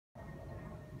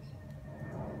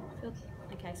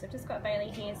Okay, so I've just got Bailey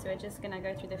here, so we're just going to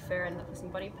go through the fur and look for some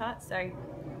body parts. So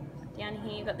down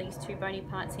here you've got these two bony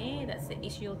parts here, that's the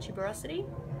ischial tuberosity.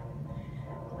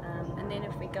 And then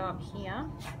if we go up here,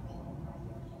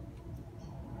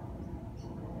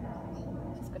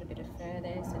 just got a bit of fur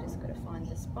there, so just got to find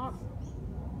the spot.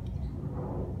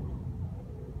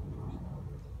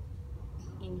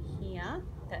 In here,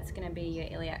 that's going to be your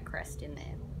iliac crest in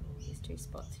there, these two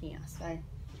spots here. So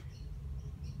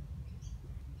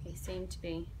they seem to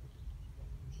be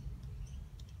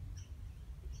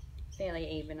fairly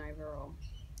even overall.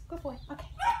 Good boy. Okay.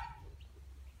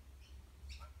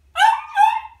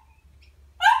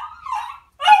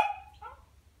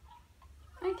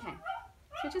 Okay,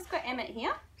 so just got Emmett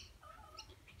here.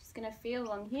 Just going to feel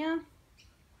along here.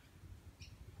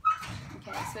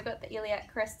 Okay, so we've got the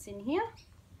iliac crests in here.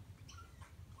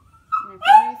 And if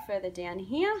we move further down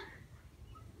here,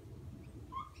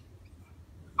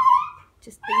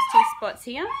 just these two spots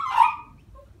here,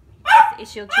 that's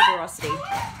the ischial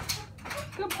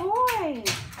tuberosity. Good boy.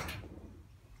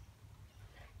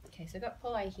 Okay, so I've got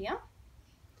Paulo here.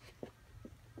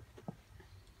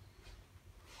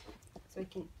 So we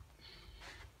can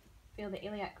feel the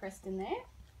iliac crest in there,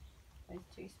 those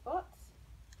two spots.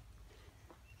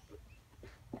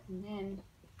 And then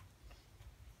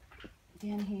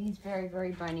down here he's very,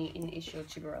 very bony in the ischial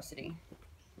tuberosity.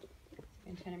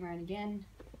 And turn him around again.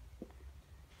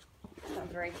 He's not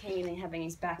very keen in having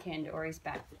his back end or his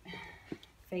back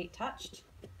feet touched.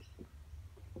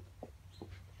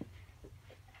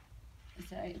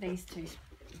 So these two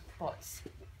spots,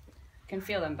 can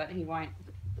feel them, but he won't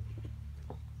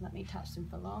let me touch them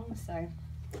for long. So